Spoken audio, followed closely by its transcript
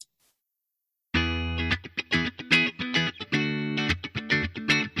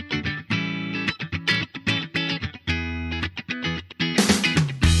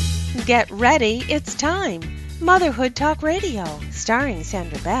Get ready, it's time. Motherhood Talk Radio, starring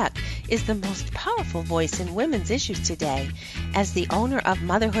Sandra Beck, is the most powerful voice in women's issues today. As the owner of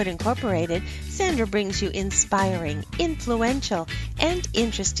Motherhood Incorporated, Sandra brings you inspiring, influential, and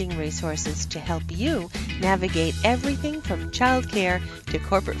interesting resources to help you navigate everything from childcare to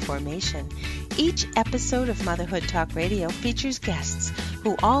corporate formation. Each episode of Motherhood Talk Radio features guests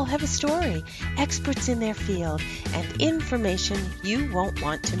who all have a story, experts in their field, and information you won't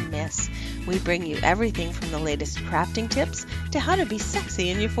want to miss. We bring you everything from the latest crafting tips to how to be sexy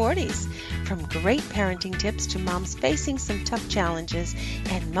in your 40s. From great parenting tips to moms facing some tough challenges,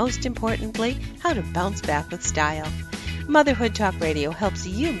 and most importantly, how to bounce back with style. Motherhood Talk Radio helps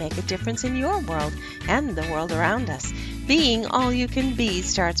you make a difference in your world and the world around us. Being all you can be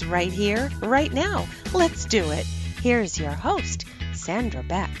starts right here, right now. Let's do it. Here's your host, Sandra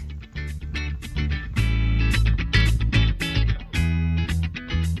Beck.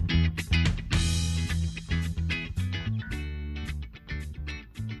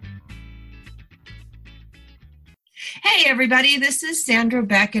 Hey everybody, this is Sandra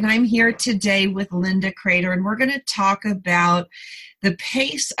Beck and I'm here today with Linda Crater, and we're going to talk about the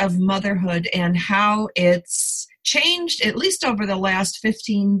pace of motherhood and how it's changed, at least over the last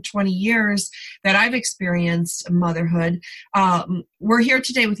 15, 20 years that I've experienced motherhood. We're here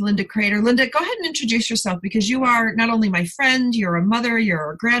today with Linda Crater. Linda, go ahead and introduce yourself, because you are not only my friend, you're a mother,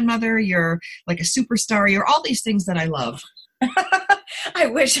 you're a grandmother, you're like a superstar, you're all these things that I love. I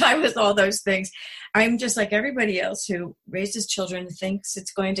wish I was all those things. I'm just like everybody else who raises children, thinks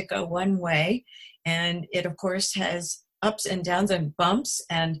it's going to go one way. And it, of course, has ups and downs and bumps.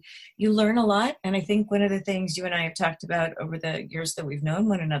 And you learn a lot. And I think one of the things you and I have talked about over the years that we've known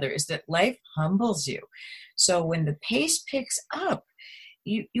one another is that life humbles you. So when the pace picks up,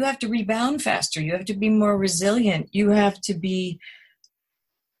 you have to rebound faster. You have to be more resilient. You have to be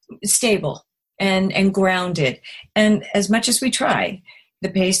stable and grounded. And as much as we try, the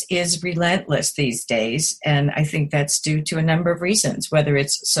pace is relentless these days. And I think that's due to a number of reasons, whether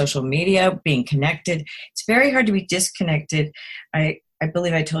it's social media, being connected. It's very hard to be disconnected. I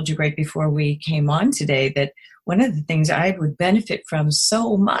believe I told you right before we came on today that one of the things I would benefit from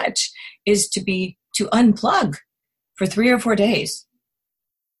so much is to unplug for 3 or 4 days.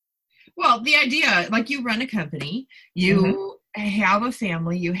 Well, the idea, like, you run a company, you have a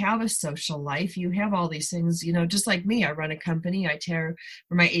family, you have a social life, you have all these things, just like me. I run a company. I care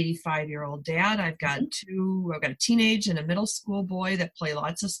for my 85-year-old dad. I've got a teenage and a middle school boy that play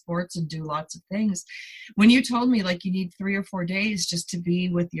lots of sports and do lots of things. When you told me, like, you need 3 or 4 days just to be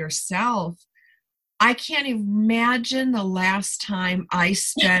with yourself, I can't imagine the last time I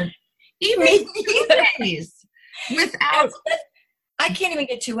spent even 2 days without. I can't even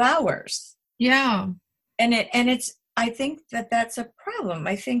get 2 hours. Yeah. And it's, I think that's a problem.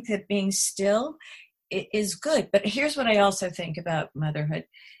 I think that being still is good. But here's what I also think about motherhood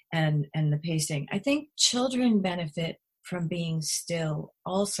and the pacing. I think children benefit from being still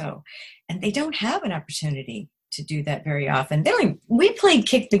also. And they don't have an opportunity to do that very often. We played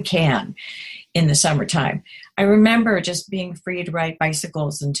kick the can in the summertime. I remember just being free to ride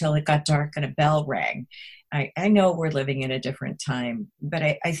bicycles until it got dark and a bell rang. I know we're living in a different time, but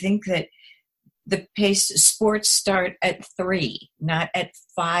I think that the pace, sports start at 3, not at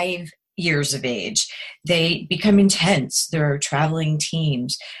 5 years of age. They become intense. There are traveling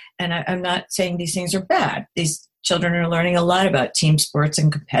teams. And I'm not saying these things are bad. These children are learning a lot about team sports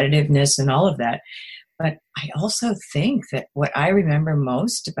and competitiveness and all of that. But I also think that what I remember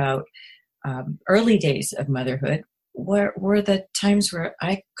most about early days of motherhood were the times where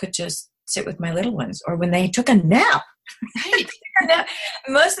I could just sit with my little ones, or when they took a nap. Right.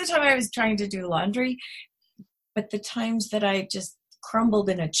 Most of the time I was trying to do laundry, but the times that I just crumbled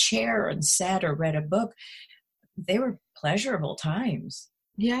in a chair and sat or read a book, they were pleasurable times.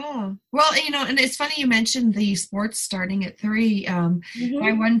 Yeah. Well, and it's funny you mentioned the sports starting at 3.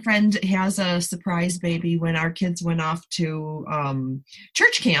 My one friend has a surprise baby when our kids went off to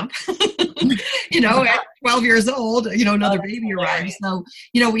church camp, at 12 years old, another baby arrives. So,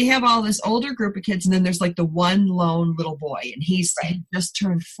 we have all this older group of kids, and then there's like the one lone little boy, and he just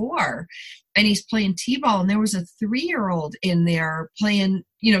turned 4, and he's playing t-ball, and there was a 3-year-old in there playing,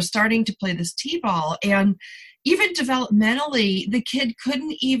 starting to play this t-ball, and even developmentally, the kid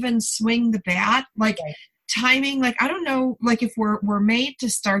couldn't even swing the bat, timing, I don't know, if we're made to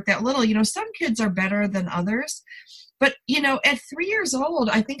start that little, some kids are better than others, but, at 3 years old,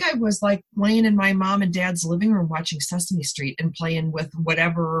 I think I was laying in my mom and dad's living room watching Sesame Street and playing with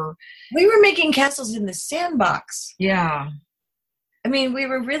whatever. We were making castles in the sandbox. Yeah. I mean, we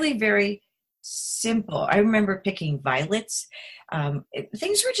were really very simple. I remember picking violets.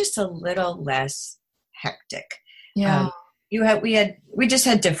 Things were just a little less hectic. Yeah. We just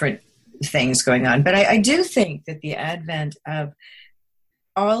had different things going on. But I do think that the advent of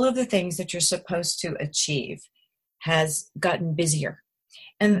all of the things that you're supposed to achieve has gotten busier.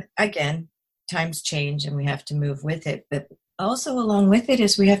 And again, times change and we have to move with it. But also along with it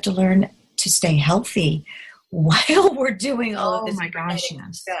is we have to learn to stay healthy while we're doing all of this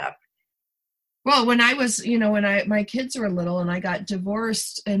stuff. Well, when I was, my kids were little and I got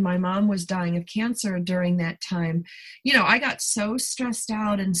divorced and my mom was dying of cancer during that time, I got so stressed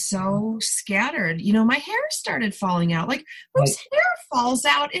out and so scattered. My hair started falling out. Like, whose hair falls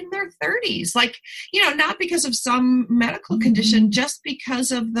out in their 30s? Like, not because of some medical condition, just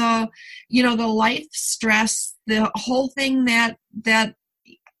because of the life stress, the whole thing that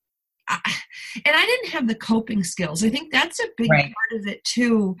and I didn't have the coping skills. I think that's a big part of it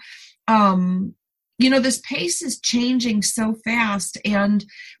too. This pace is changing so fast, and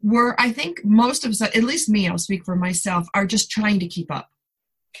I think most of us, at least me, I'll speak for myself, are just trying to keep up.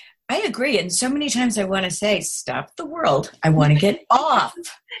 I agree. And so many times I want to say, stop the world. I want to get off.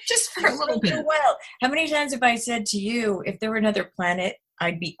 Just for a little bit. Well, how many times have I said to you, if there were another planet,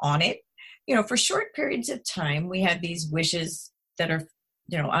 I'd be on it? For short periods of time, we have these wishes that are,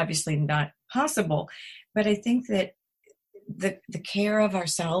 obviously not possible. But I think that the care of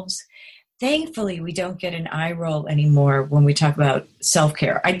ourselves, thankfully, we don't get an eye roll anymore when we talk about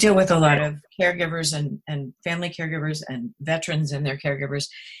self-care. I deal with a lot of caregivers and family caregivers and veterans and their caregivers.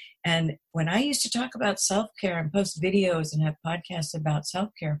 And when I used to talk about self-care and post videos and have podcasts about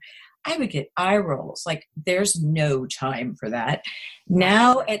self-care, I would get eye rolls. Like, there's no time for that.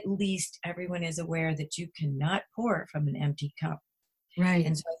 Now, at least everyone is aware that you cannot pour from an empty cup. Right.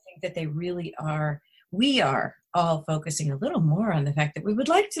 And so I think that we are all focusing a little more on the fact that we would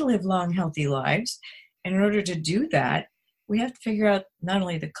like to live long, healthy lives. And in order to do that, we have to figure out not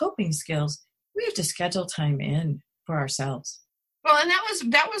only the coping skills, we have to schedule time in for ourselves. Well, and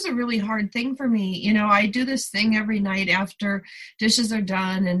that was a really hard thing for me. I do this thing every night after dishes are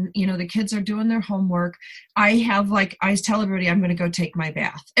done and, the kids are doing their homework. I tell everybody I'm going to go take my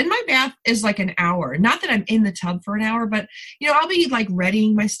bath. And my bath is like an hour. Not that I'm in the tub for an hour, but, I'll be like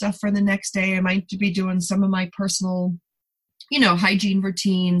readying my stuff for the next day. I might be doing some of my personal, hygiene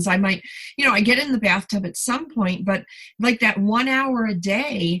routines. I might, I get in the bathtub at some point, but like that 1 hour a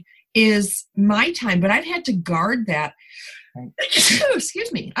day is my time. But I've had to guard that.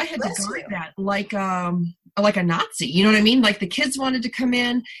 Excuse me. I had to guard that like a Nazi. You know what I mean? Like, the kids wanted to come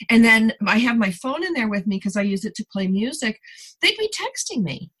in, and then I have my phone in there with me because I use it to play music. They'd be texting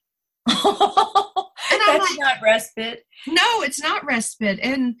me. And that's not respite. No, it's not respite.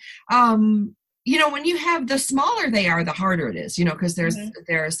 And when you have, the smaller they are, the harder it is. Because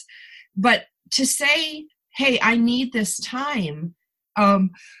there's. But to say, hey, I need this time.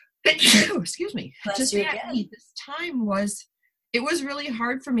 Excuse me. Just this time was really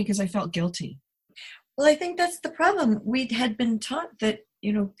hard for me because I felt guilty. Well, I think that's the problem. We had been taught that,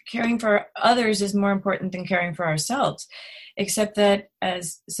 caring for others is more important than caring for ourselves, except that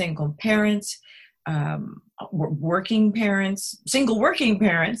as single parents, working parents, single working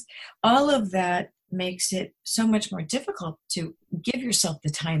parents, all of that makes it so much more difficult to give yourself the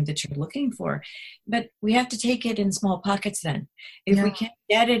time that you're looking for. But we have to take it in small pockets then. If we can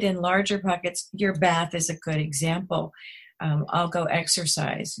get it in larger pockets, your bath is a good example. I'll go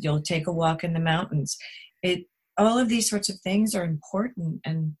exercise. You'll take a walk in the mountains. All of these sorts of things are important.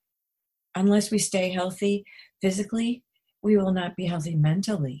 And unless we stay healthy physically, we will not be healthy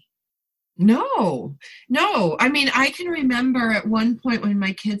mentally. No. I mean, I can remember at one point when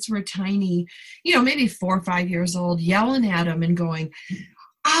my kids were tiny, maybe 4 or 5 years old, yelling at them and going,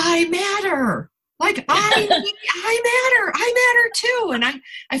 I matter. Like, I matter too. And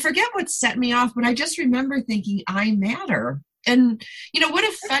I forget what set me off, but I just remember thinking, I matter. And, what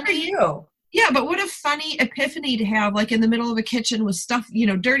a funny, but what a funny epiphany to have, like, in the middle of a kitchen with stuff,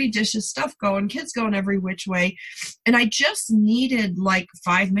 dirty dishes, stuff going, kids going every which way. And I just needed like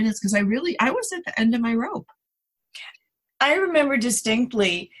 5 minutes because I was at the end of my rope. I remember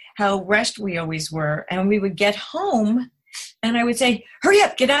distinctly how rushed we always were. And we would get home and I would say, hurry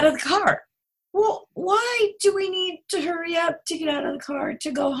up, get out of the car. Well, why do we need to hurry up to get out of the car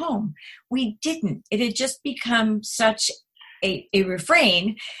to go home? We didn't. It had just become such a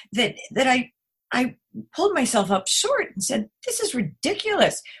refrain that I pulled myself up short and said, this is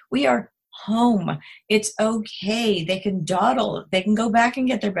ridiculous. We are home. It's okay. They can dawdle. They can go back and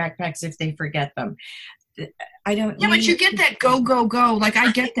get their backpacks if they forget them. I don't. Yeah, but you get that go. Like,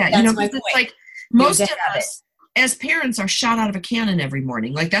 I get that. That's because it's like most of us. as parents are shot out of a cannon every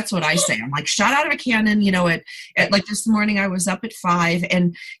morning. Like, that's what I say. I'm like, shot out of a cannon, at like this morning I was up at 5,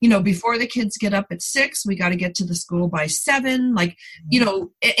 and, before the kids get up at 6, we got to get to the school by 7. Like, and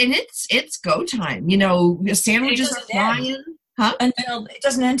it's go time, sandwiches are flying. Huh? Until it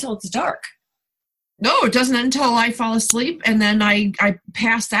doesn't end until it's dark. No, it doesn't until I fall asleep, and then I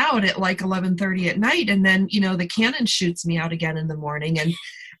pass out at like 11:30 at night, and then the cannon shoots me out again in the morning. And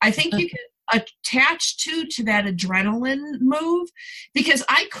I think you can attach to that adrenaline move, because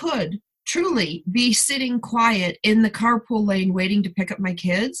I could truly be sitting quiet in the carpool lane waiting to pick up my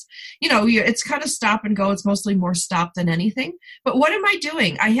kids. It's kind of stop and go. It's mostly more stop than anything. But what am I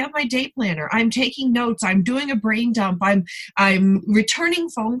doing? I have my day planner. I'm taking notes. I'm doing a brain dump. I'm returning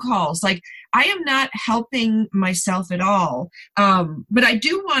phone calls. Like, I am not helping myself at all. But I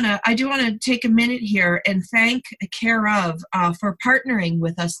do want to take a minute here and thank Care of for partnering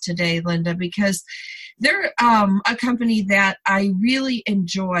with us today, Linda, because they're a company that I really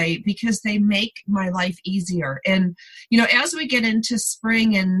enjoy, because they make my life easier. And, as we get into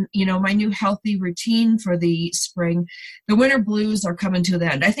spring and, my new healthy routine for the spring, the winter blues are coming to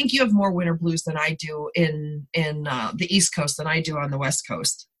the end. I think you have more winter blues than I do in the East Coast than I do on the West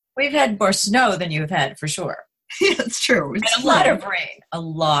Coast. We've had more snow than you've had, for sure. Yeah, it's true. And a lot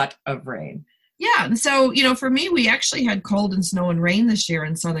of rain. Yeah. And so, for me, we actually had cold and snow and rain this year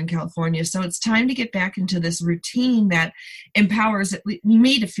in Southern California. So it's time to get back into this routine that empowers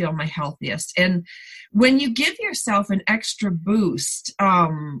me to feel my healthiest. And when you give yourself an extra boost,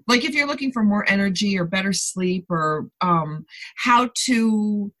 like if you're looking for more energy or better sleep, or how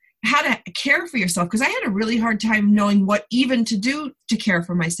to care for yourself, because I had a really hard time knowing what even to do to care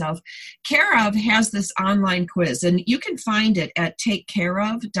for myself. Care of has this online quiz, and you can find it at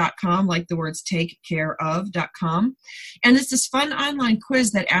takecareof.com, like the words takecareof.com. And it's this fun online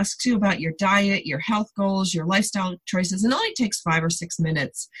quiz that asks you about your diet, your health goals, your lifestyle choices, and it only takes 5 or 6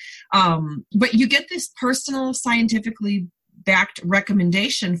 minutes. But you get this personal, scientifically backed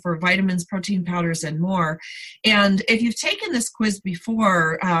recommendation for vitamins, protein powders, and more. And if you've taken this quiz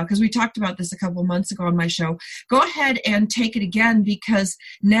before, because we talked about this a couple months ago on my show, go ahead and take it again, because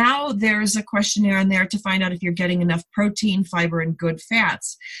now there's a questionnaire in there to find out if you're getting enough protein, fiber, and good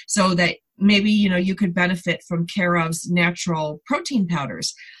fats, so that maybe you could benefit from Care of's natural protein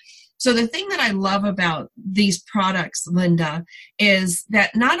powders. So the thing that I love about these products, Linda, is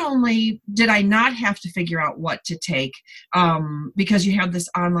that not only did I not have to figure out what to take, because you have this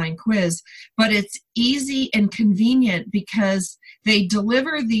online quiz, but it's easy and convenient, because they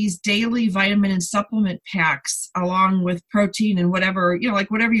deliver these daily vitamin and supplement packs along with protein and whatever,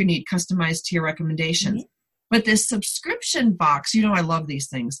 whatever you need, customized to your recommendations. Mm-hmm. But this subscription box, I love these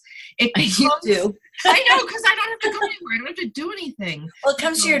things. It comes, you do. I know, because I don't have to go anywhere. I don't have to do anything. Well, it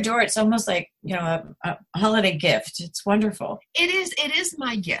comes to your door. It's almost like, a holiday gift. It's wonderful. It is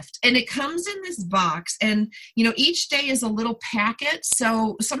my gift. And it comes in this box. And, each day is a little packet.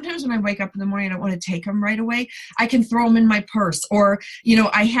 So sometimes when I wake up in the morning, I don't want to take them right away. I can throw them in my purse. Or,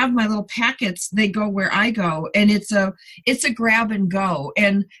 I have my little packets. They go where I go. And it's a grab and go.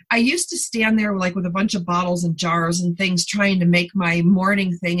 And I used to stand there with a bunch of bottles and jars and things trying to make my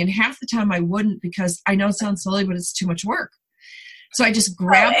morning thing. And half the time I wouldn't, because I know it sounds silly, but it's too much work. So I just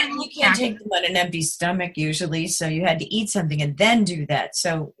grab it. You can't take them on an empty stomach usually, so you had to eat something and then do that.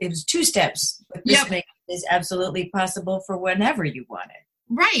 So it was 2 steps. But this is absolutely possible for whenever you want it.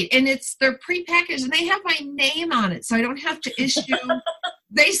 Right. And they're prepackaged, and they have my name on it, so I don't have to issue.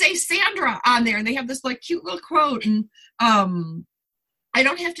 They say Sandra on there, and they have this cute little quote. And I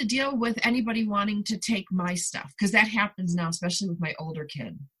don't have to deal with anybody wanting to take my stuff, because that happens now, especially with my older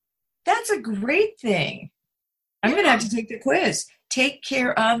kid. That's a great thing. I'm going to have to take the quiz.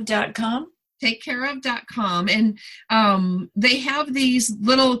 Takecareof.com. Takecareof.com. And they have these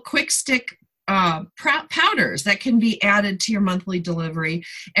little quick stick powders that can be added to your monthly delivery,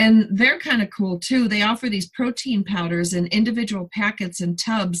 and they're kind of cool too. They offer these protein powders in individual packets and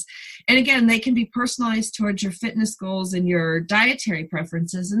tubs, and again, they can be personalized towards your fitness goals and your dietary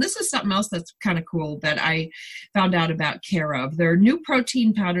preferences. And this is something else that's kind of cool that I found out about Care of. Their new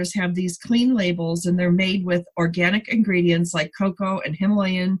protein powders have these clean labels, and they're made with organic ingredients like cocoa and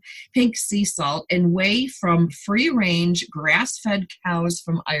Himalayan pink sea salt, and whey from free-range grass-fed cows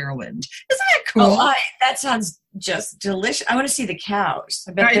from Ireland. Isn't that cool? That sounds just delicious. I want to see the cows.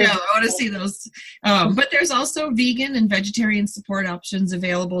 I know. I want to see those. But there's also vegan and vegetarian support options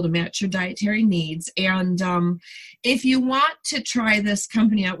available to match your dietary needs. And if you want to try this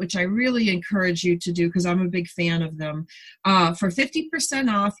company out, which I really encourage you to do because I'm a big fan of them, for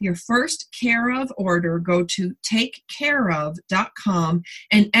 50% off your first Care of order, go to takecareof.com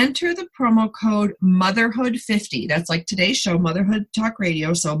and enter the promo code Motherhood50. That's like today's show, Motherhood Talk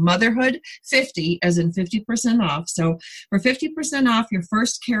Radio. So Motherhood50 as in 50% off. So for 50% off your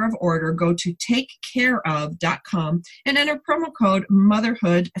first Care of order, go to takecareof.com and enter promo code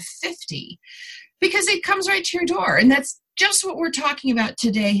Motherhood50 because it comes right to your door. And that's just what we're talking about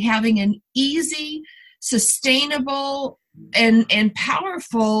today, having an easy, sustainable, and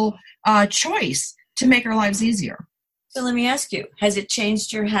powerful choice to make our lives easier. So let me ask you, has it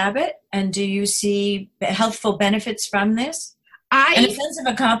changed your habit? And do you see healthful benefits from this? And a sense of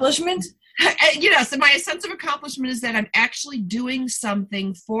accomplishment? Yes, and my sense of accomplishment is that I'm actually doing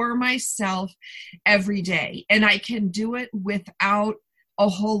something for myself every day, and I can do it without a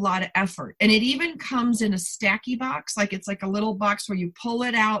whole lot of effort. And it even comes in a stacky box, like it's like a little box where you pull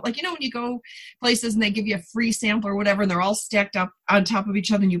it out. Like, when you go places and they give you a free sample or whatever, and they're all stacked up on top of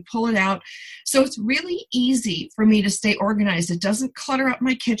each other and you pull it out. So it's really easy for me to stay organized. It doesn't clutter up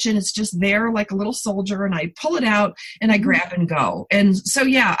my kitchen. It's just there like a little soldier, and I pull it out and I grab and go. And so,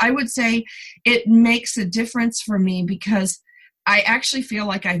 yeah, I would say it makes a difference for me because I actually feel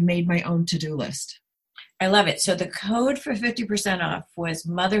like I've made my own to-do list. I love it. So the code for 50% off was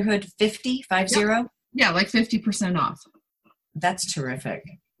Motherhood50, 50? Yeah, like 50% off. That's terrific.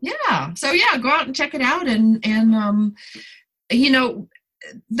 Yeah. So yeah, go out and check it out. And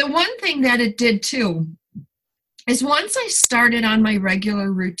the one thing that it did too is once I started on my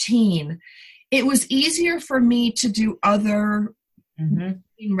regular routine, it was easier for me to do other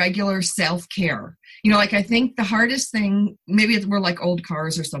regular self-care. Like I think the hardest thing, maybe we're like old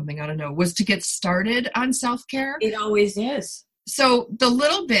cars or something, I don't know, was to get started on self-care. It always is. So the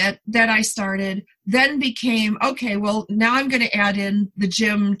little bit that I started then became, okay, well, now I'm going to add in the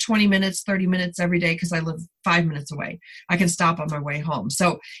gym 20 minutes, 30 minutes every day because I live 5 minutes away. I can stop on my way home.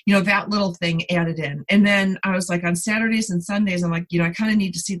 So, that little thing added in. And then I was like on Saturdays and Sundays, I'm like, I kind of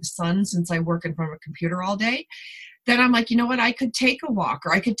need to see the sun since I work in front of a computer all day. Then I'm like, what, I could take a walk,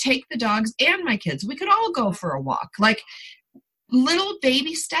 or I could take the dogs and my kids. We could all go for a walk, like little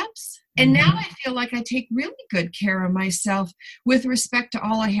baby steps. And now I feel like I take really good care of myself with respect to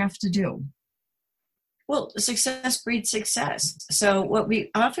all I have to do. Well, success breeds success. So what we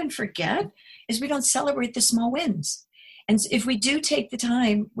often forget is we don't celebrate the small wins. And if we do take the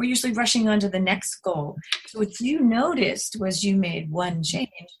time, we're usually rushing on to the next goal. So what you noticed was you made one change,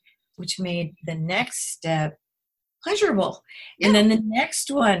 which made the next step pleasurable. Yeah. And then the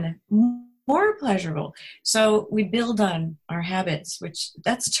next one more pleasurable. So we build on our habits, which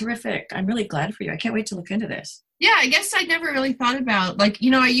that's terrific. I'm really glad for you. I can't wait to look into this. Yeah, I guess I never really thought about, like,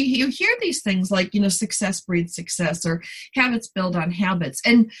 you hear these things like, success breeds success, or habits build on habits.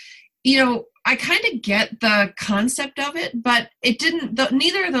 And, I kind of get the concept of it, but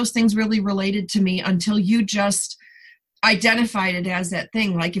neither of those things really related to me until you just identified it as that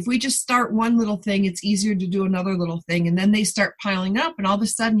thing. Like if we just start one little thing, it's easier to do another little thing, and then they start piling up, and all of a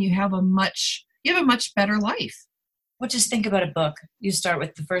sudden you have a much better life. Well, just think about a book. You start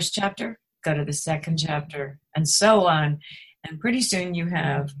with the first chapter, go to the second chapter, and so on, and pretty soon you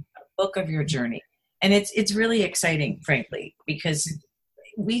have a book of your journey. And it's really exciting, frankly, because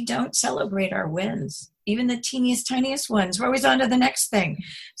we don't celebrate our wins, even the teeniest, tiniest ones. We're always on to the next thing.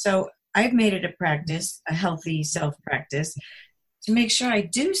 So I've made it a practice, a healthy self-practice, to make sure I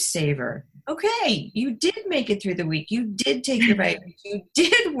do savor. Okay, you did make it through the week. You did take your vitamins. You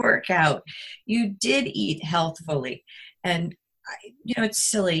did work out. You did eat healthfully. And, it's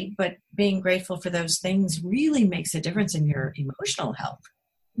silly, but being grateful for those things really makes a difference in your emotional health.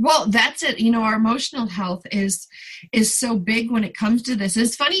 Well, that's it. Our emotional health is so big when it comes to this.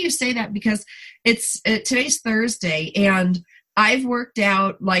 It's funny you say that because today's Thursday, and I've worked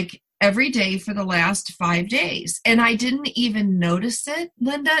out like every day for the last 5 days, and I didn't even notice it,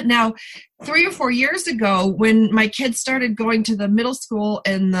 Linda. Now, 3 or 4 years ago, when my kids started going to the middle school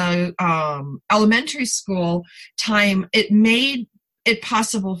and the elementary school time, it made it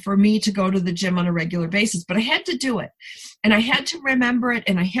possible for me to go to the gym on a regular basis, but I had to do it. And I had to remember it,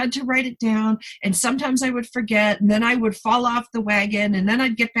 and I had to write it down, and sometimes I would forget, and then I would fall off the wagon, and then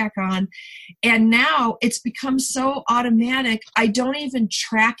I'd get back on. And now it's become so automatic, I don't even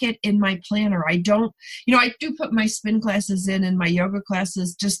track it in my planner. I don't, I do put my spin classes in and my yoga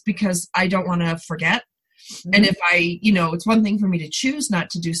classes just because I don't want to forget. And if it's one thing for me to choose not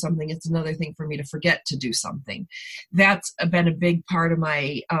to do something, it's another thing for me to forget to do something. That's been a big part of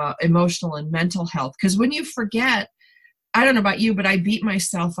my emotional and mental health. Because when you forget, I don't know about you, but I beat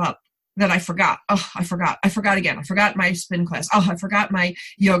myself up that I forgot. Oh, I forgot again. I forgot my spin class. Oh, I forgot my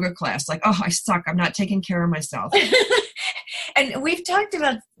yoga class. Like, oh, I suck. I'm not taking care of myself. And we've talked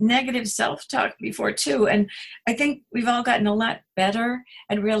about negative self-talk before too. And I think we've all gotten a lot better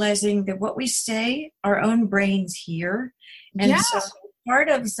at realizing that what we say, our own brains hear. And so part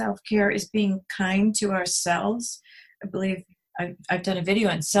of self-care is being kind to ourselves. I believe I've done a video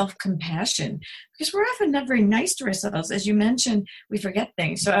on self-compassion because we're often not very nice to ourselves. As you mentioned, we forget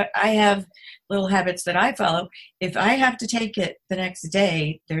things. So I have little habits that I follow. If I have to take it the next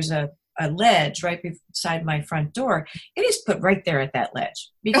day, there's a ledge right beside my front door. It is put right there at that ledge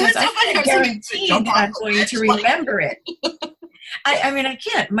because I guarantee I'm going to remember it. I mean, I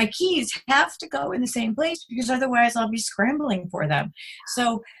can't. My keys have to go in the same place because otherwise I'll be scrambling for them.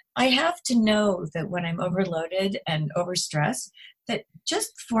 So I have to know that when I'm overloaded and overstressed, that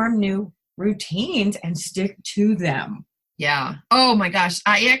just form new routines and stick to them. Yeah. Oh my gosh.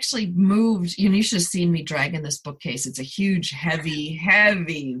 I actually moved, you should have seen me dragging this bookcase. It's a huge, heavy,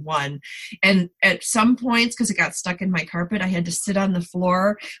 heavy one. And at some points, because it got stuck in my carpet, I had to sit on the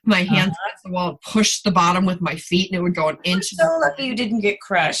floor, my hands against the wall, push the bottom with my feet, and it would go an inch. I'm so lucky you didn't get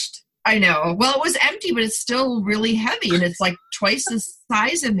crushed. I know. Well, it was empty, but it's still really heavy, and it's like twice the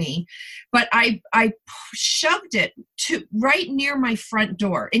size of me. But I shoved it to right near my front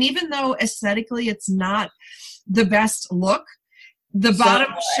door. And even though aesthetically it's not the best look, the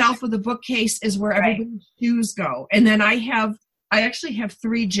bottom shelf of the bookcase is where everybody's shoes go. And then I actually have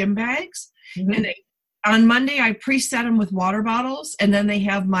 3 gym bags, and on Monday I preset them with water bottles, and then they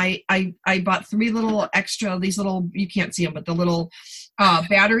have I bought 3 little extra, these little, you can't see them, but the little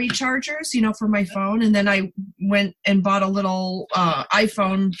battery chargers, for my phone. And then I went and bought a little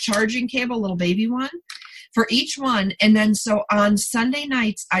iPhone charging cable, little baby one, for each one. And then so on Sunday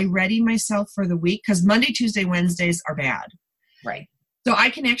nights, I ready myself for the week because Monday, Tuesday, Wednesdays are bad. Right. So I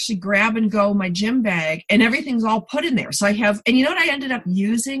can actually grab and go my gym bag and everything's all put in there. So I have, and you know what I ended up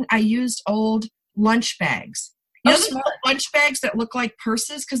using? I used old lunch bags. Those lunch bags that look like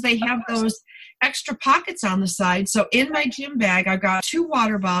purses because they have those extra pockets on the side. So in my gym bag, I've got 2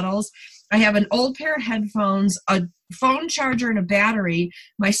 water bottles. I have an old pair of headphones, a phone charger and a battery,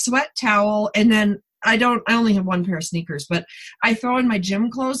 my sweat towel, and then I only have 1 pair of sneakers, but I throw in my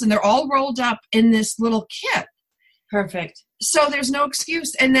gym clothes and they're all rolled up in this little kit. Perfect. So there's no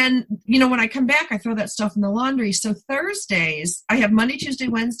excuse. And then, when I come back, I throw that stuff in the laundry. So Thursdays, I have Monday, Tuesday,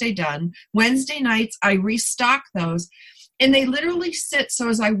 Wednesday done. Wednesday nights, I restock those. And they literally sit. So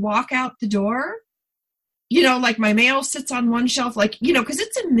as I walk out the door, like my mail sits on one shelf, because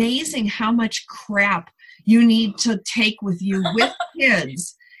it's amazing how much crap you need to take with you with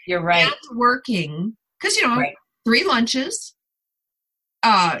kids. You're right. And working. Because, 3 lunches.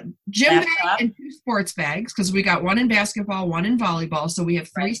 Gym bag and 2 sports bags because we got 1 in basketball, 1 in volleyball, so we have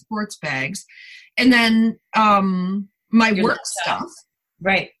 3 sports bags, and then my work stuff.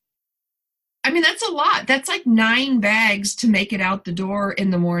 Right. I mean, that's a lot. That's like 9 bags to make it out the door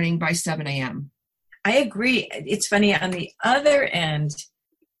in the morning by 7 a.m. I agree. It's funny. On the other end,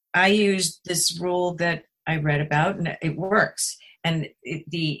 I use this rule that I read about, and it works. And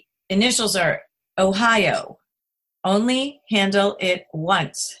the initials are Ohio. Only handle it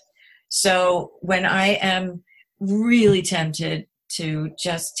once. So when I am really tempted to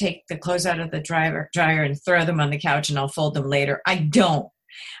just take the clothes out of the dryer and throw them on the couch and I'll fold them later, I don't.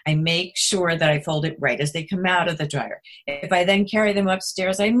 I make sure that I fold it right as they come out of the dryer. If I then carry them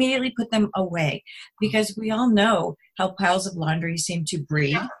upstairs, I immediately put them away because we all know how piles of laundry seem to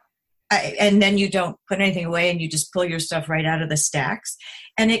breed. And then you don't put anything away and you just pull your stuff right out of the stacks.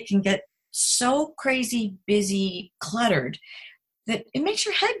 And it can get so crazy, busy, cluttered that it makes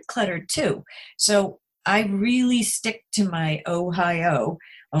your head cluttered too. So I really stick to my Ohio,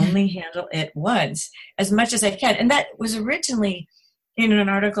 only handle it once as much as I can. And that was originally in an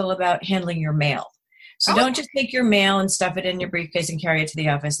article about handling your mail. So don't just take your mail and stuff it in your briefcase and carry it to the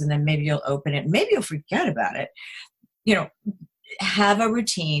office and then maybe you'll open it. Maybe you'll forget about it. Have a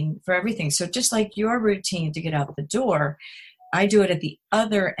routine for everything. So just like your routine to get out the door, I do it at the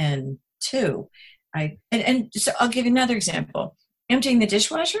other end too. So I'll give you another example. Emptying the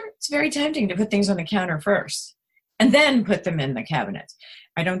dishwasher, it's very tempting to put things on the counter first and then put them in the cabinets.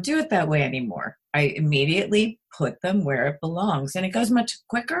 I don't do it that way anymore. I immediately put them where it belongs and it goes much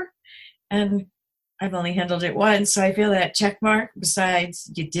quicker. And I've only handled it once, so I feel that check mark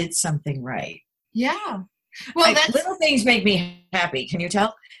besides you did something right. Yeah. Well, little things make me happy. Can you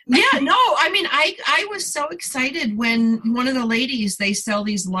tell? Yeah, no, I mean, I was so excited when one of the ladies, they sell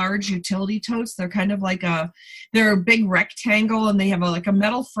these large utility totes. They're kind of like they're a big rectangle, and they have like a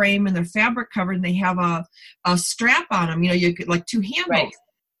metal frame, and they're fabric covered, and they have a strap on them. You could like 2 handles. Right.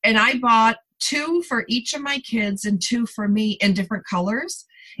 And I bought 2 for each of my kids and 2 for me in different colors.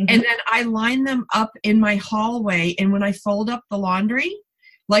 Mm-hmm. And then I line them up in my hallway. And when I fold up the laundry,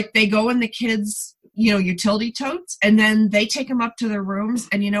 like they go in the kids' utility totes, and then they take them up to their rooms.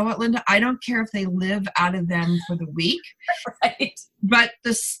 And you know what, Linda? I don't care if they live out of them for the week, right? But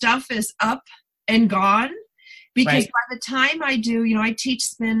the stuff is up and gone, because right. by the time I do, I teach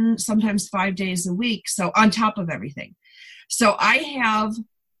spin sometimes 5 days a week. So on top of everything. So I have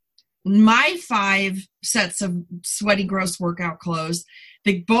my 5 sets of sweaty, gross workout clothes.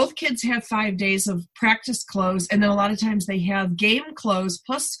 Both kids have 5 days of practice clothes, and then a lot of times they have game clothes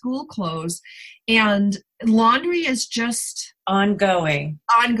plus school clothes, and laundry is just ongoing,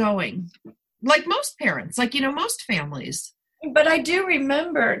 like most parents, like most families. But I do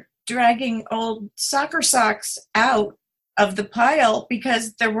remember dragging old soccer socks out of the pile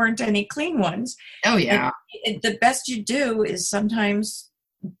because there weren't any clean ones. Oh yeah. And the best you do is sometimes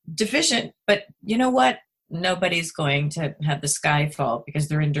deficient, but you know what? Nobody's going to have the sky fall because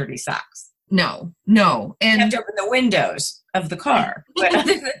they're in dirty socks. No. And you have to open the windows of the car. But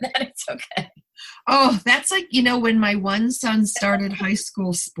other than that, it's okay. Oh, that's like, when my one son started high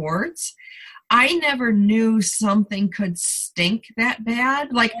school sports, I never knew something could stink that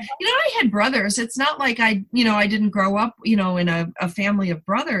bad. Like, I had brothers. It's not like I didn't grow up, in a family of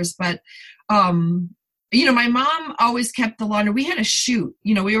brothers, but, my mom always kept the laundry. We had a chute,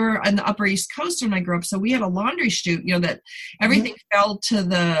 we were on the Upper East Coast when I grew up. So we had a laundry chute, that everything fell to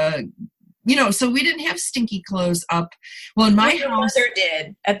the, so we didn't have stinky clothes up. Well, in my house. Your mother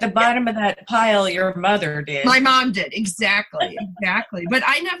did. At the bottom of that pile, your mother did. My mom did. Exactly. But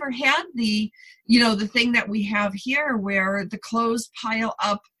I never had the thing that we have here where the clothes pile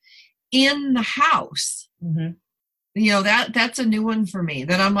up in the house. Mm-hmm. That's a new one for me.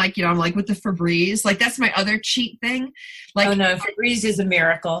 That I'm like, I'm like with the Febreze, like that's my other cheat thing. Like, oh no, Febreze is a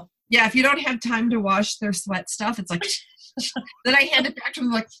miracle. Yeah, if you don't have time to wash their sweat stuff, it's like. Then I hand it back to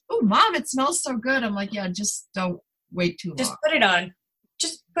them like, oh, Mom, it smells so good. I'm like, yeah, just don't wait too long. Just put it on.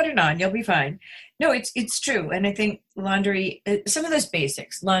 Just put it on. You'll be fine. No, it's true. And I think laundry, some of those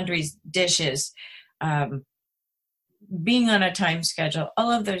basics, laundries, dishes, being on a time schedule,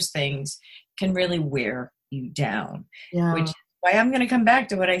 all of those things can really wear you down. Yeah. Which is why I'm going to come back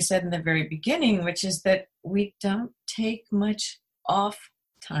to what I said in the very beginning, which is that we don't take much off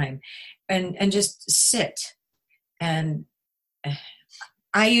time and just sit. And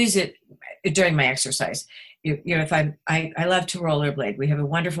I use it during my exercise. If I love to rollerblade. We have a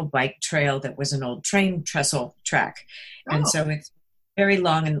wonderful bike trail that was an old train trestle track. And so it's very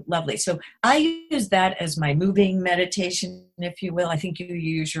long and lovely. So I use that as my moving meditation, if you will. I think you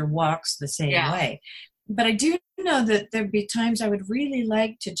use your walks the same way. But I do know that there'd be times I would really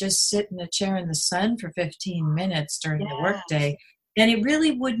like to just sit in a chair in the sun for 15 minutes during the workday. And it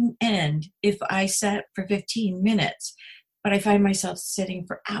really wouldn't end if I sat for 15 minutes. But I find myself sitting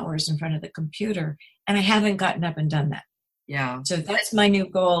for hours in front of the computer, and I haven't gotten up and done that. Yeah. So that's my new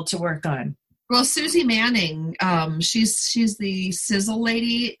goal to work on. Well, Susie Manning, she's the Sizzle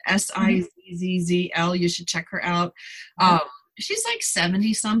lady, Sizzl. You should check her out. She's like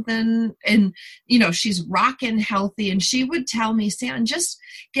 70 something, and she's rocking healthy. And she would tell me, Stan, just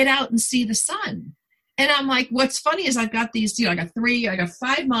get out and see the sun. And I'm like, what's funny is I've got these, I got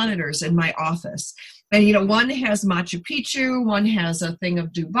 5 monitors in my office. And, one has Machu Picchu, one has a thing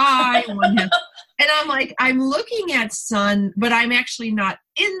of Dubai, and I'm like, I'm looking at sun, but I'm actually not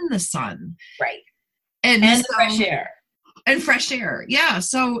in the sun. Right. And fresh air. And fresh air. Yeah.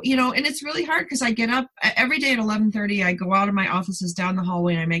 So, and it's really hard because I get up every day at 11:30. I go out of my offices down the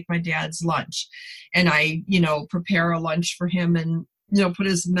hallway and I make my dad's lunch. And I, prepare a lunch for him and, put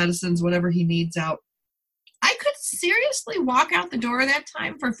his medicines, whatever he needs out. I could seriously walk out the door that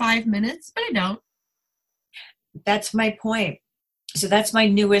time for 5 minutes, but I don't. That's my point. So that's my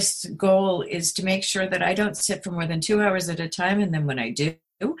newest goal, is to make sure that I don't sit for more than 2 hours at a time. And then when I do,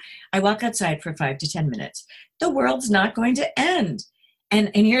 I walk outside for 5 to 10 minutes. The world's not going to end. And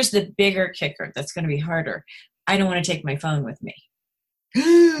here's the bigger kicker that's going to be harder. I don't want to take my phone with me.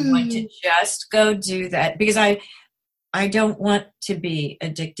 I want to just go do that because I don't want to be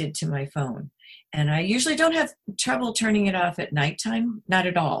addicted to my phone. And I usually don't have trouble turning it off at nighttime, not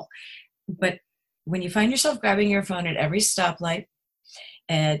at all. But when you find yourself grabbing your phone at every stoplight,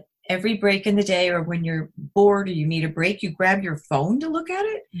 at every break in the day, or when you're bored or you need a break, you grab your phone to look at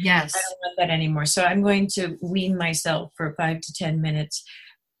it. Yes. I don't want that anymore. So I'm going to wean myself for 5 to 10 minutes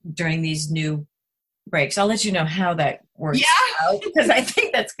during these new breaks. I'll let you know how that works out, because I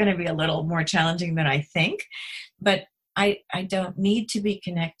think that's going to be a little more challenging than I think. But I don't need to be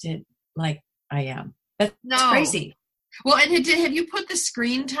connected like I am. That's crazy. Well, and have you put the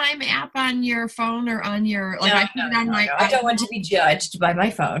screen time app on your phone or on your, like, No, I put it on my I don't want to be judged by my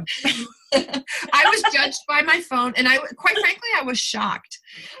phone. I was judged by my phone, and quite frankly, I was shocked.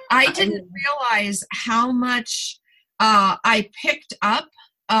 I didn't realize how much I picked up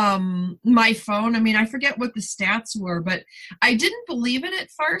my phone. I mean, I forget what the stats were, but I didn't believe it at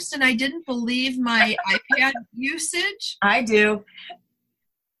first, and I didn't believe my iPad usage. I do.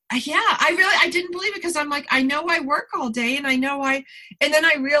 Yeah, I didn't believe it, because I'm like, I know I work all day, and and then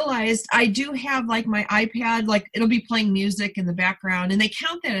I realized I do have, like, my iPad, like, it'll be playing music in the background, and they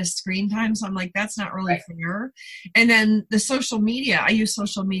count that as screen time. So I'm like, that's not really fair. And then the social media, I use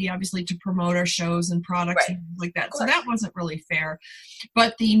social media obviously to promote our shows and products and things like that. So that wasn't really fair.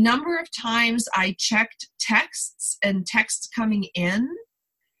 But the number of times I checked texts and texts coming in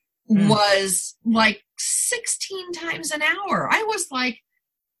was like 16 times an hour. I was like,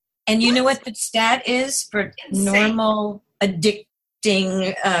 and you know what the stat is for normal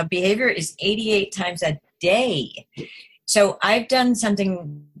addicting behavior is 88 times a day. So I've done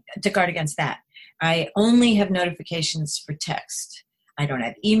something to guard against that. I only have notifications for text. I don't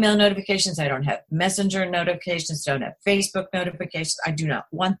have email notifications. I don't have messenger notifications. Don't have Facebook notifications. I do not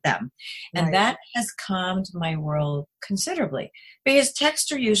want them. And that has calmed my world considerably, because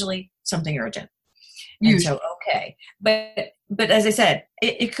texts are usually something urgent. And so, okay. But as I said,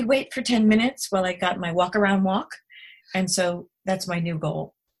 it could wait for 10 minutes while I got my walk around walk. And so that's my new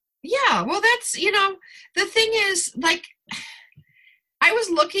goal. Yeah. Well, that's, the thing is, like, I was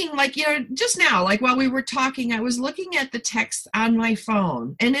looking, like, just now, like, while we were talking, I was looking at the text on my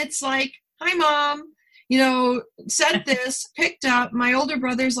phone, and it's like, hi, Mom, sent this, picked up. My older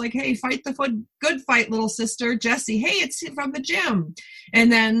brother's like, hey, fight the good fight, little sister. Jesse, hey, it's from the gym.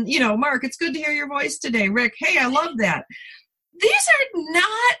 And then, Mark, it's good to hear your voice today. Rick, hey, I love that. These are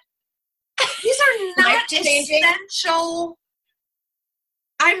not essential.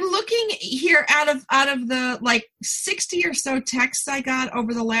 I'm looking here out of the, like, 60 or so texts I got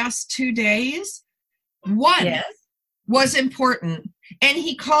over the last 2 days. One was important. And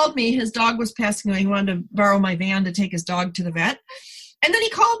he called me. His dog was passing away. He wanted to borrow my van to take his dog to the vet. And then he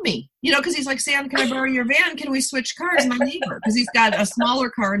called me, because he's like, Sam, can I borrow your van? Can we switch cars? My neighbor, because he's got a smaller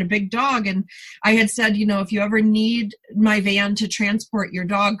car and a big dog. And I had said, if you ever need my van to transport your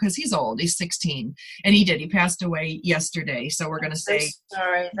dog, because he's old, he's 16. And he did. He passed away yesterday. So we're going to say.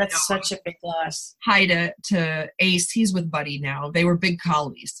 Sorry, that's such a big loss. Hi to Ace. He's with Buddy now. They were big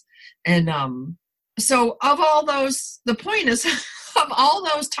collies. And so of all those, the point is, of all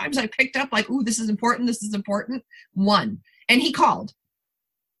those times I picked up, like, ooh, this is important, one. And he called.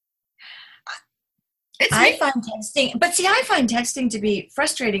 I find texting to be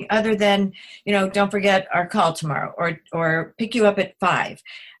frustrating, other than, don't forget our call tomorrow, or pick you up at 5.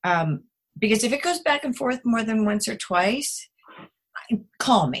 Because if it goes back and forth more than once or twice,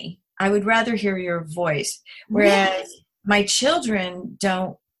 call me. I would rather hear your voice. Whereas my children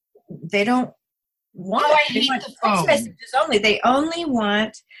don't want text messages only. They only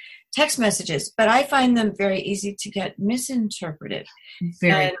want text messages, but I find them very easy to get misinterpreted.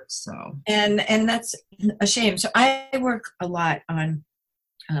 Very much so. And that's a shame. So I work a lot on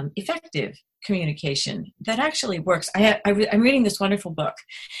effective communication that actually works. I'm reading this wonderful book,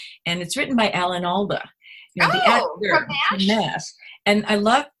 and it's written by Alan Alda, the actor from MASH. And I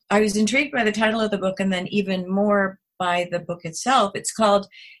was intrigued by the title of the book, and then even more by the book itself. It's called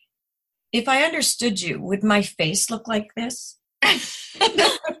If I Understood You, Would My Face Look Like This?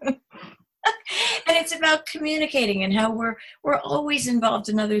 And it's about communicating and how we're always involved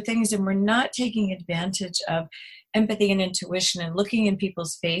in other things, and we're not taking advantage of empathy and intuition and looking in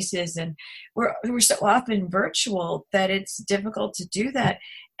people's faces. And we're so often virtual that it's difficult to do that.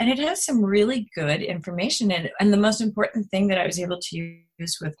 And it has some really good information in it. And the most important thing that I was able to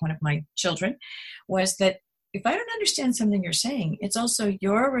use with one of my children was that if I don't understand something you're saying, it's also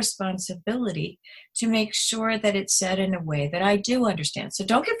your responsibility to make sure that it's said in a way that I do understand. So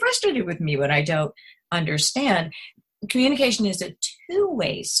don't get frustrated with me when I don't understand. Communication is a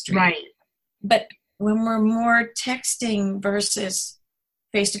two-way street. Right. But when we're more texting versus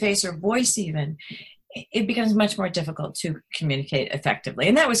face-to-face or voice even, it becomes much more difficult to communicate effectively.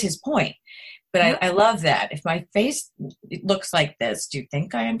 And that was his point. But I love that. If my face looks like this, do you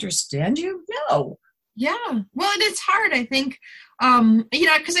think I understand you? No. Yeah. Well, and it's hard, I think,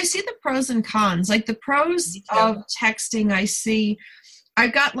 because I see the pros and cons. Like the pros Me too. of texting,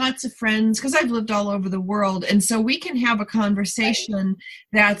 I've got lots of friends because I've lived all over the world. And so we can have a conversation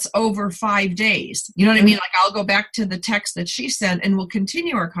that's over 5 days. You know what I mean? Like I'll go back to the text that she sent and we'll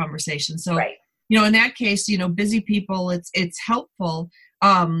continue our conversation. So, Right. in that case, busy people, it's helpful.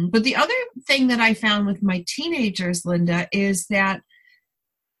 But the other thing that I found with my teenagers, Linda, is that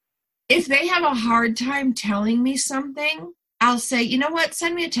if they have a hard time telling me something, I'll say, you know what,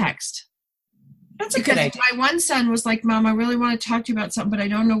 send me a text. That's a good idea. My one son was like, Mom, I really want to talk to you about something, but I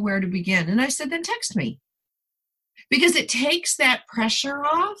don't know where to begin. And I said, then text me. Because it takes that pressure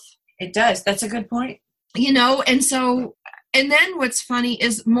off. It does. That's a good point. And then what's funny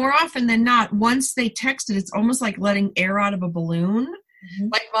is more often than not, once they text it, it's almost like letting air out of a balloon. Mm-hmm.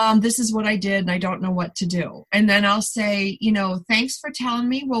 Like, Mom, this is what I did and I don't know what to do. And then I'll say, thanks for telling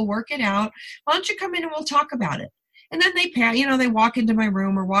me. We'll work it out. Why don't you come in and we'll talk about it? And then they walk into my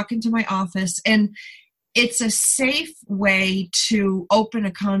room or walk into my office, and it's a safe way to open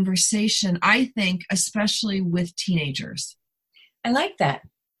a conversation, I think, especially with teenagers. I like that.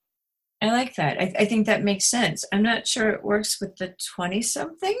 I think that makes sense. I'm not sure it works with the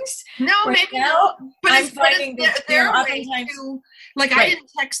 20-somethings. No, right maybe now, not. But I'm finding that their way to, like, right. I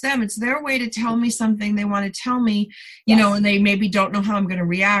didn't text them. It's their way to tell me something they want to tell me, and they maybe don't know how I'm going to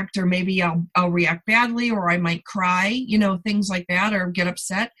react, or maybe I'll react badly, or I might cry, things like that, or get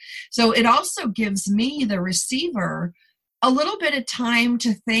upset. So it also gives me, the receiver, a little bit of time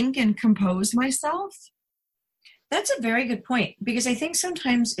to think and compose myself. That's a very good point, because I think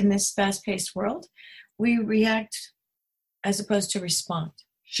sometimes in this fast-paced world, we react as opposed to respond.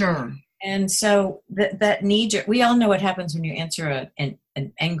 Sure. And so that knee-jerk, we all know what happens when you answer an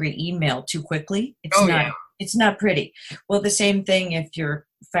angry email too quickly. It's not pretty. Well, the same thing if you're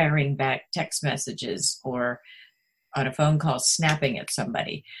firing back text messages or on a phone call snapping at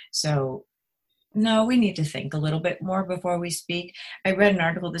somebody. So no, we need to think a little bit more before we speak. I read an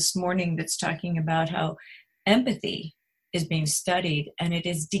article this morning that's talking about how empathy is being studied, and it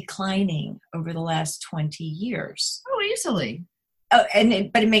is declining over the last 20 years. Oh, easily. Oh,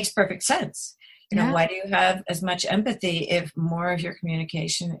 but it makes perfect sense. Why do you have as much empathy if more of your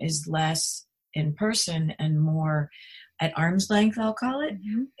communication is less in person and more at arm's length, I'll call it?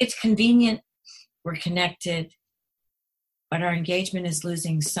 Mm-hmm. It's convenient. We're connected, but our engagement is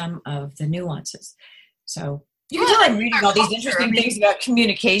losing some of the nuances. So you can tell I'm reading all these interesting things about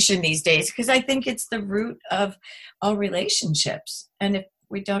communication these days, because I think it's the root of all relationships. And if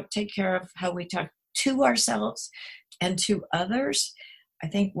we don't take care of how we talk to ourselves and to others, I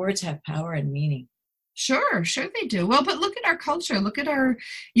think words have power and meaning. Sure they do. Well, but look at our culture. Look at our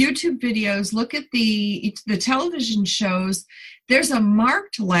YouTube videos. Look at the television shows. There's a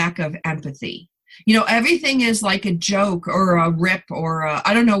marked lack of empathy. Everything is like a joke or a rip or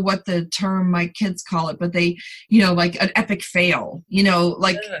I don't know what the term my kids call it, but they, like an epic fail,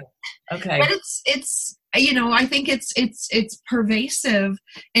 like, okay. But it's, I think it's pervasive,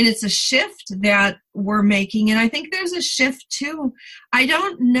 and it's a shift that we're making. And I think there's a shift too. I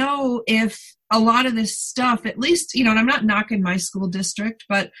don't know if a lot of this stuff, at least, and I'm not knocking my school district,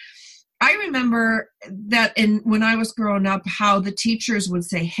 but I remember that when I was growing up, how the teachers would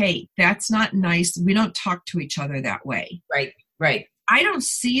say, hey, that's not nice. We don't talk to each other that way. Right. I don't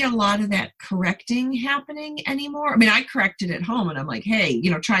see a lot of that correcting happening anymore. I mean, I corrected at home, and I'm like, hey,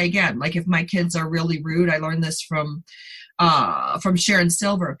 try again. Like if my kids are really rude, I learned this from Sharon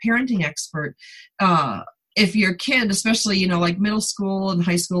Silver, a parenting expert. If your kid, especially, like middle school and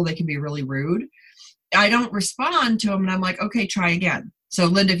high school, they can be really rude. I don't respond to them, and I'm like, okay, try again. So,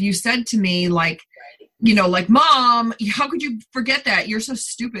 Linda, if you said to me, like, like, Mom, how could you forget that? You're so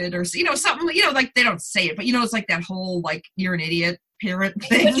stupid, or, something, like they don't say it, but, it's like that whole, like, you're an idiot parent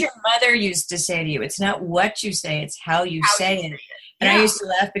thing. It's what your mother used to say to you. It's not what you say, it's how you say it. And I used to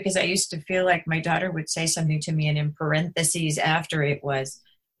laugh because I used to feel like my daughter would say something to me, and in parentheses after it was,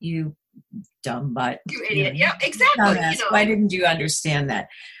 you dumb butt. You idiot. Yeah, exactly. Why didn't you understand that?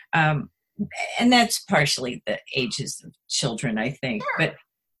 And that's partially the ages of children, I think. Sure.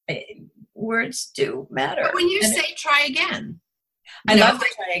 But words do matter. But when you say try again. I love to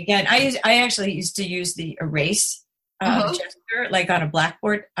try again. I actually used to use the erase gesture, like on a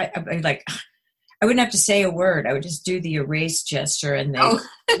blackboard. I wouldn't have to say a word. I would just do the erase gesture, and they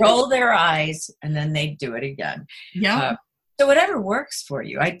roll their eyes, and then they'd do it again. Yeah. So whatever works for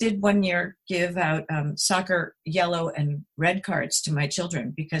you. I did one year give out soccer yellow and red cards to my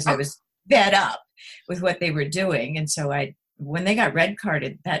children because I was fed up with what they were doing. And so when they got red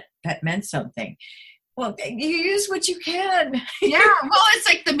carded, that meant something. Well, you use what you can. Yeah, well, it's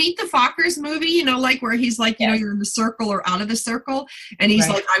like the Meet the Fockers movie, like where he's like, you're in the circle or out of the circle, and he's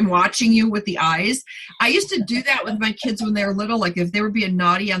like, I'm watching you with the eyes. I used to do that with my kids when they were little. Like if they were being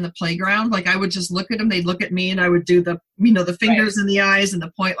naughty on the playground, like I would just look at them, they'd look at me, and I would do the, the fingers in the eyes and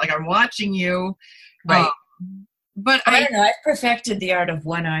the point, like I'm watching you. Right. But I don't know. I've perfected the art of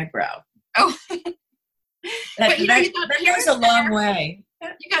one eyebrow. Oh, that goes a long way.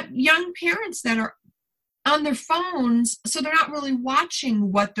 You got young parents that are on their phones, so they're not really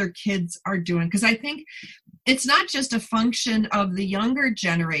watching what their kids are doing. Because I think it's not just a function of the younger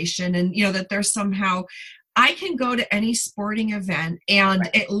generation, and that there's somehow, I can go to any sporting event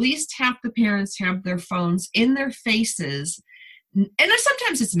and at least half the parents have their phones in their faces. And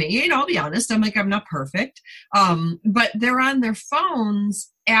sometimes it's me, I'll be honest. I'm not perfect. But they're on their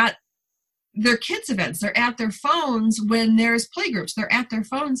phones at their kids' events. They're at their phones when there's playgroups. They're at their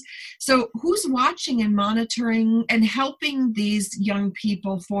phones. So who's watching and monitoring and helping these young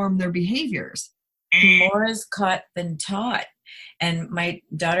people form their behaviors? More is caught than taught. And my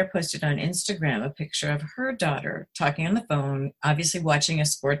daughter posted on Instagram a picture of her daughter talking on the phone, obviously watching a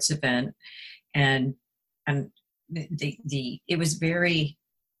sports event. And it was very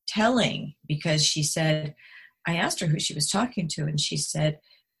telling because she said, I asked her who she was talking to, and she said,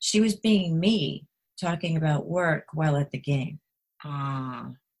 she was being me, talking about work while at the game.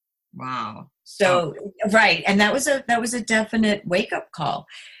 Wow. So, right. And that was a definite wake-up call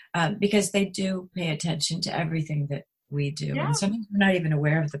because they do pay attention to everything that we do. Yeah. And sometimes we're not even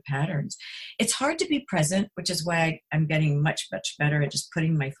aware of the patterns. It's hard to be present, which is why I'm getting much, much better at just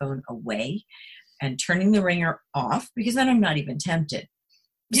putting my phone away and turning the ringer off, because then I'm not even tempted.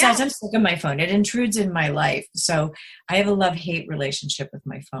 Besides, I'm sick of my phone. It intrudes in my life. So I have a love-hate relationship with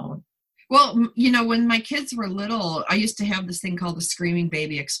my phone. Well, when my kids were little, I used to have this thing called the Screaming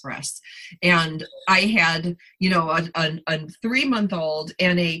Baby Express. And I had, a 3-month-old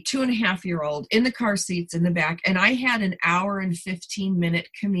and a 2.5-year-old in the car seats in the back. And I had an hour and 15-minute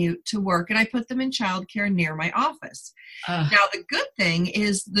commute to work. And I put them in childcare near my office. Now, the good thing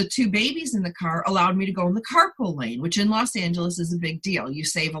is the 2 babies in the car allowed me to go in the carpool lane, which in Los Angeles is a big deal. You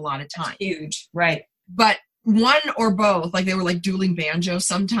save a lot of time. That's huge. Right. But one or both, like they were like dueling banjos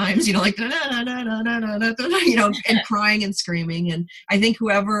sometimes, like and crying and screaming. And I think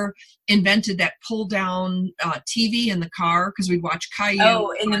whoever invented that pull down TV in the car, because we'd watch Caillou.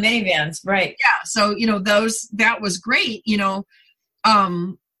 Oh, in the minivans, right? Yeah. So that was great.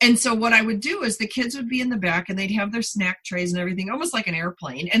 And so what I would do is the kids would be in the back and they'd have their snack trays and everything, almost like an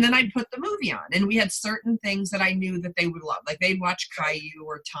airplane. And then I'd put the movie on, and we had certain things that I knew that they would love, like they'd watch Caillou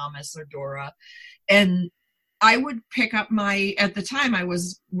or Thomas or Dora, and I would pick up at the time I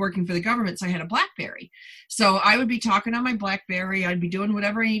was working for the government, so I had a BlackBerry. So I would be talking on my BlackBerry. I'd be doing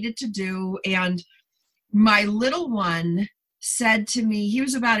whatever I needed to do. And my little one said to me, he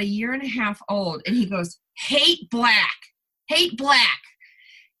was about 1.5 years old, and he goes, hate black.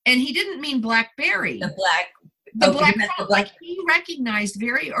 And he didn't mean BlackBerry. The black phone. Like he recognized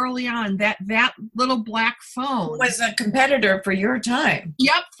very early on that little black phone was a competitor for your time.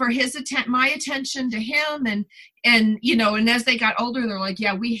 Yep, for my attention to him, and and as they got older, they're like,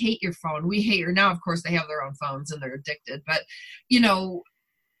 yeah, we hate your phone. We hate your. Now, of course, they have their own phones and they're addicted. But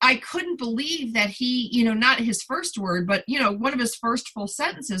I couldn't believe that he, not his first word, but one of his first full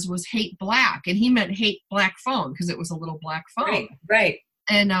sentences was hate black, and he meant hate black phone because it was a little black phone. Right.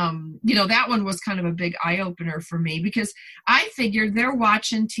 And, that one was kind of a big eye-opener for me because I figured they're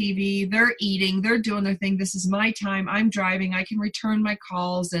watching TV, they're eating, they're doing their thing. This is my time. I'm driving. I can return my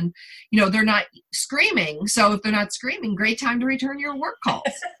calls. And, they're not screaming. So if they're not screaming, great time to return your work calls.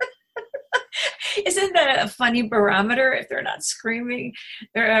 Isn't that a funny barometer? If they're not screaming,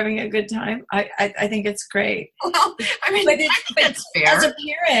 they're having a good time. I think it's great. Well, I think that's fair. As a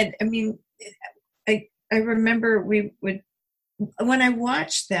parent, I remember when I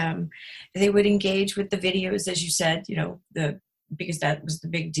watched them, they would engage with the videos, as you said, because that was the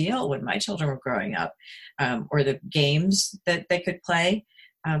big deal when my children were growing up, or the games that they could play.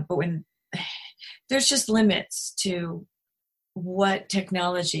 But when there's just limits to what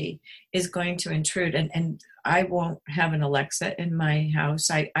technology is going to intrude, and I won't have an Alexa in my house.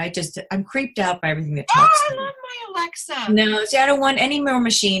 I'm creeped out by everything that talks to me. I love my Alexa. No, see, I don't want any more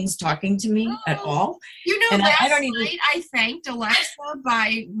machines talking to me at all. Last night I thanked Alexa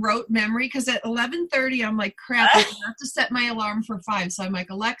by rote memory because at 11:30 I'm like, crap, I have to set my alarm for 5. So I'm like,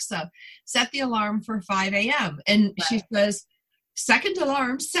 Alexa, set the alarm for 5 a.m. And she says, second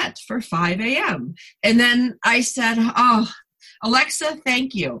alarm set for 5 a.m. And then I said, oh, Alexa,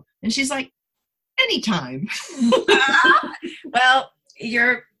 thank you. And she's like, anytime. Well,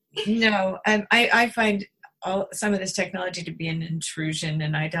 you're No, I find some of this technology to be an intrusion,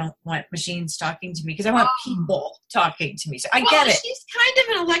 and I don't want machines talking to me because I want people talking to me. So I get it. She's kind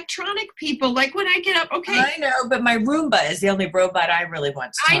of an electronic people. Like when I get up, okay. I know, but my Roomba is the only robot I really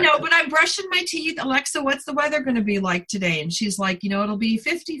want to talk I know, to. but I'm brushing my teeth. Alexa, what's the weather going to be like today? And she's like, it'll be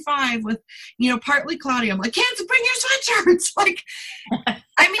 55 with, partly cloudy. I'm like, kids, bring your sweatshirts. Like,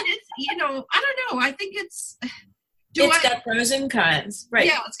 I mean, it's, I don't know. I think it's... It's got pros and cons, right?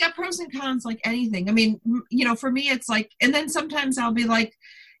 Yeah, it's got pros and cons like anything. I mean, for me, it's like, and then sometimes I'll be like,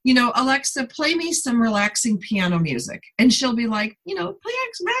 Alexa, play me some relaxing piano music. And she'll be like, play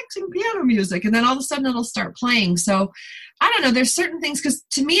relaxing piano music. And then all of a sudden it'll start playing. So I don't know, there's certain things, because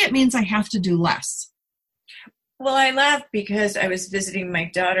to me it means I have to do less. Well, I laugh because I was visiting my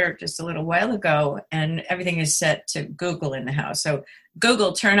daughter just a little while ago, and everything is set to Google in the house. So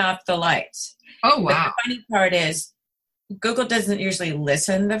Google, turn off the lights. Oh, wow. But the funny part is, Google doesn't usually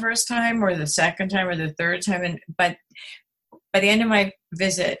listen the first time or the second time or the third time. But by the end of my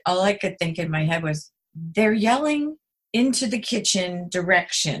visit, all I could think in my head was, they're yelling into the kitchen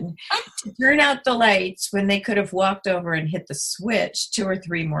direction to turn out the lights when they could have walked over and hit the switch 2 or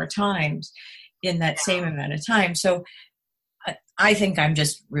 3 more times in that same amount of time. So I think I'm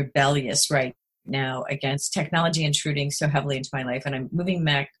just rebellious right now against technology intruding so heavily into my life, and I'm moving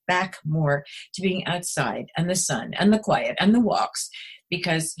back more to being outside and the sun and the quiet and the walks,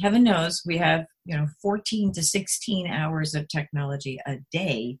 because heaven knows we have 14 to 16 hours of technology a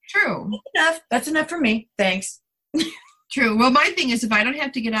day. True. That's enough for me. Thanks. True. Well, my thing is, if I don't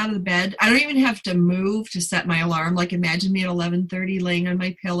have to get out of the bed, I don't even have to move to set my alarm. Like, imagine me at 11:30 laying on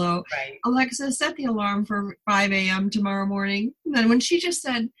my pillow. Right. Alexa, set the alarm for 5 a.m. tomorrow morning. And then when she just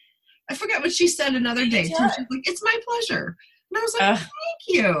said, I forgot what she said another day. So she's like, it's my pleasure. And I was like, thank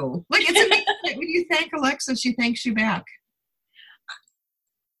you. Like, it's amazing. When you thank Alexa, she thanks you back.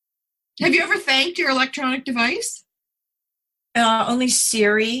 Have you ever thanked your electronic device? Only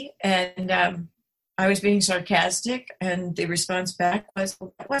Siri, and I was being sarcastic, and the response back was,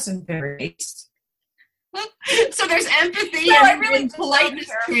 well, that wasn't very nice. So there's empathy and politeness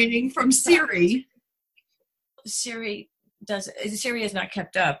training from Siri. Siri has not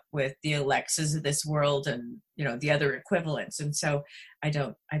kept up with the Alexas of this world and the other equivalents, and so I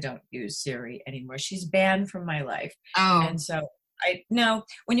don't use Siri anymore. She's banned from my life. Oh, and so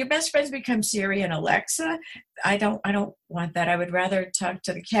when your best friends become Siri and Alexa, I don't want that. I would rather talk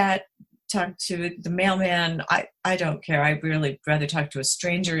to the cat, talk to the mailman. I don't care. I really rather talk to a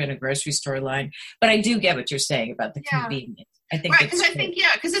stranger in a grocery store line. But I do get what you're saying about the convenience. I think right,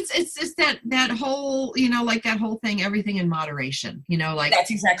 because it's that whole like that whole thing, everything in moderation. Like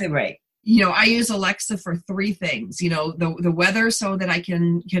that's exactly right. I use Alexa for 3 things. The weather, so that I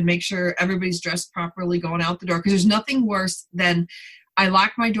can make sure everybody's dressed properly going out the door. Because there's nothing worse than I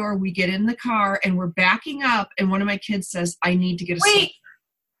lock my door, we get in the car, and we're backing up, and one of my kids says, I need to get a Wait.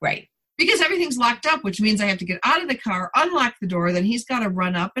 Right. Because everything's locked up, which means I have to get out of the car, unlock the door, then he's got to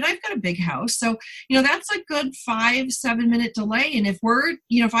run up, and I've got a big house. So, that's a good 5-7 minute delay. And if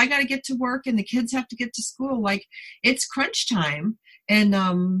if I got to get to work and the kids have to get to school, like, it's crunch time. And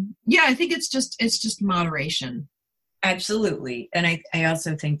I think it's just moderation. Absolutely. And I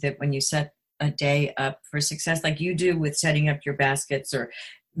also think that when you set a day up for success, like you do with setting up your baskets, or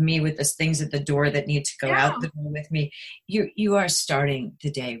me with the things at the door that need to go out the door with me, you are starting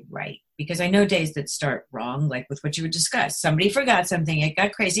the day right. Because I know days that start wrong, like with what you would discuss. Somebody forgot something, it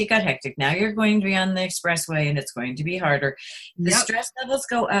got crazy, it got hectic. Now you're going to be on the expressway and it's going to be harder. The stress levels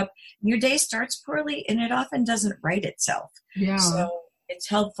go up, your day starts poorly, and it often doesn't right itself. Yeah. So it's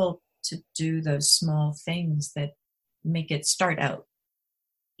helpful to do those small things that make it start out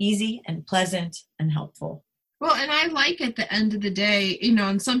easy and pleasant and helpful. Well, and I like at the end of the day,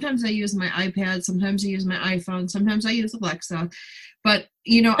 and sometimes I use my iPad, sometimes I use my iPhone, sometimes I use Alexa. But,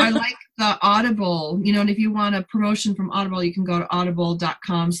 I like the Audible, and if you want a promotion from Audible, you can go to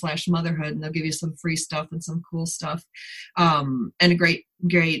audible.com/motherhood, and they'll give you some free stuff and some cool stuff, and a great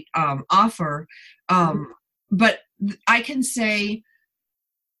offer. But I can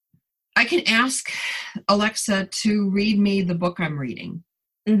ask Alexa to read me the book I'm reading.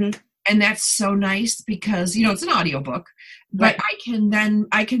 Mm-hmm. And that's so nice because, it's an audiobook, but right.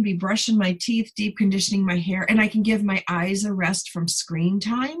 I can be brushing my teeth, deep conditioning my hair, and I can give my eyes a rest from screen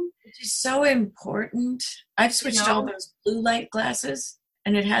time. Which is so important. I've switched all those blue light glasses,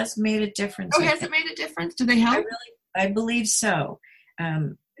 and it has made a difference. Oh, has it made a difference? Do they help? I believe so.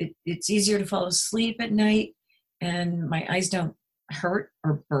 It's easier to fall asleep at night, and my eyes don't hurt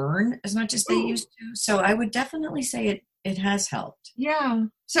or burn as much as they used to. So I would definitely say it has helped. Yeah.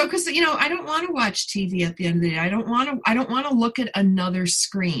 So, because I don't want to watch TV at the end of the day. I don't want to look at another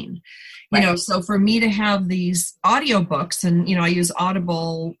screen. Right. So for me to have these audiobooks, and I use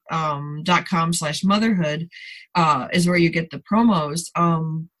audible.com/motherhood is where you get the promos.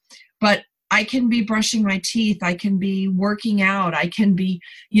 But I can be brushing my teeth. I can be working out. I can be,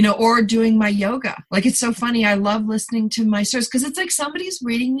 or doing my yoga. Like, it's so funny. I love listening to my stories because it's like somebody's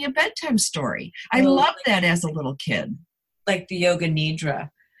reading me a bedtime story. I love that as a little kid. Like the yoga nidra.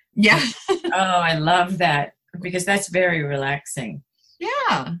 Yeah. I love that because that's very relaxing.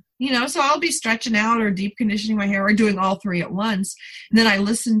 Yeah. So I'll be stretching out or deep conditioning my hair or doing all three at once. And then I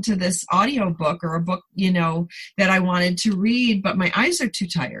listen to this audio book or a book, that I wanted to read, but my eyes are too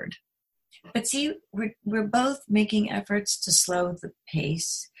tired. But see, we're both making efforts to slow the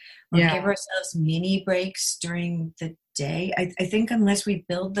pace or give ourselves mini breaks during the day. I think unless we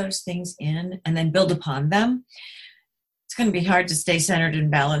build those things in and then build upon them, it's going to be hard to stay centered and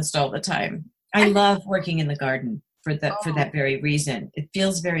balanced all the time. I love working in the garden for that very reason. It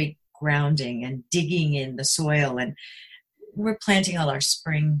feels very grounding and digging in the soil, and we're planting all our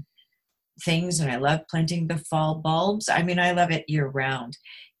spring things, and I love planting the fall bulbs. I mean, I love it year round.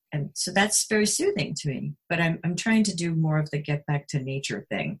 And so that's very soothing to me, but I'm trying to do more of the get back to nature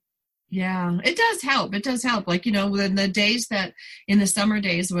thing. Yeah, it does help. It does help. Like, in the days in the summer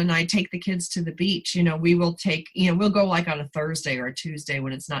days when I take the kids to the beach, we will we'll go like on a Thursday or a Tuesday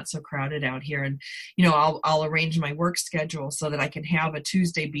when it's not so crowded out here. And, I'll arrange my work schedule so that I can have a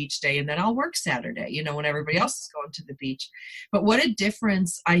Tuesday beach day and then I'll work Saturday, when everybody else is going to the beach. But what a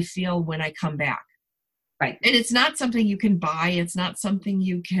difference I feel when I come back. Right. And it's not something you can buy. It's not something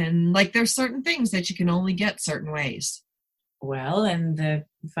you can, there's certain things that you can only get certain ways. Well, and the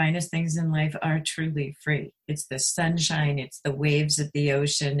finest things in life are truly free. It's the sunshine. It's the waves of the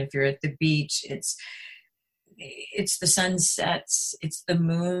ocean. If you're at the beach, it's the sunsets. It's the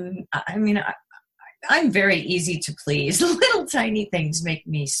moon. I mean, I'm very easy to please. Little tiny things make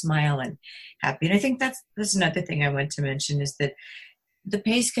me smile and happy. And I think that's another thing I want to mention is that the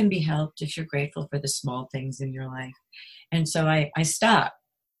pace can be helped if you're grateful for the small things in your life. And so I stop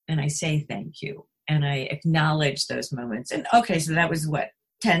and I say thank you and I acknowledge those moments. And okay, so that was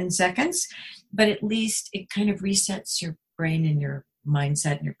 10 seconds, but at least it kind of resets your brain and your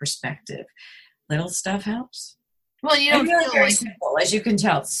mindset and your perspective. Little stuff helps. Well, you don't feel very simple, as you can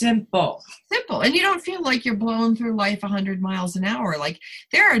tell. Simple. And you don't feel like you're blowing through life 100 miles an hour. Like,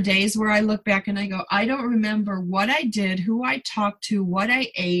 there are days where I look back and I go, I don't remember what I did, who I talked to, what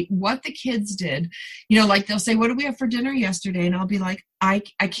I ate, what the kids did. Like, they'll say, what did we have for dinner yesterday? And I'll be like, I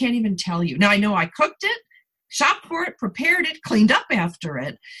can't even tell you. Now, I know I cooked it, shopped for it, prepared it, cleaned up after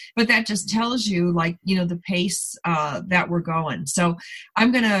it, but that just tells you, the pace that we're going. So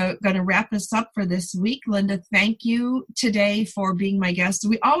I'm gonna wrap us up for this week. Linda, thank you today for being my guest.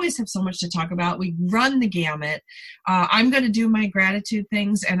 We always have so much to talk about. We run the gamut. I'm going to do my gratitude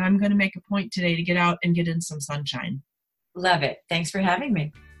things, and I'm going to make a point today to get out and get in some sunshine. Love it. Thanks for having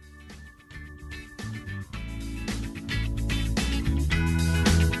me.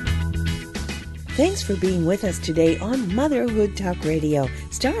 Thanks for being with us today on Motherhood Talk Radio,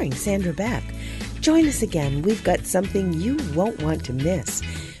 starring Sandra Beck. Join us again. We've got something you won't want to miss.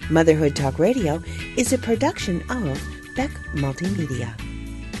 Motherhood Talk Radio is a production of Beck Multimedia.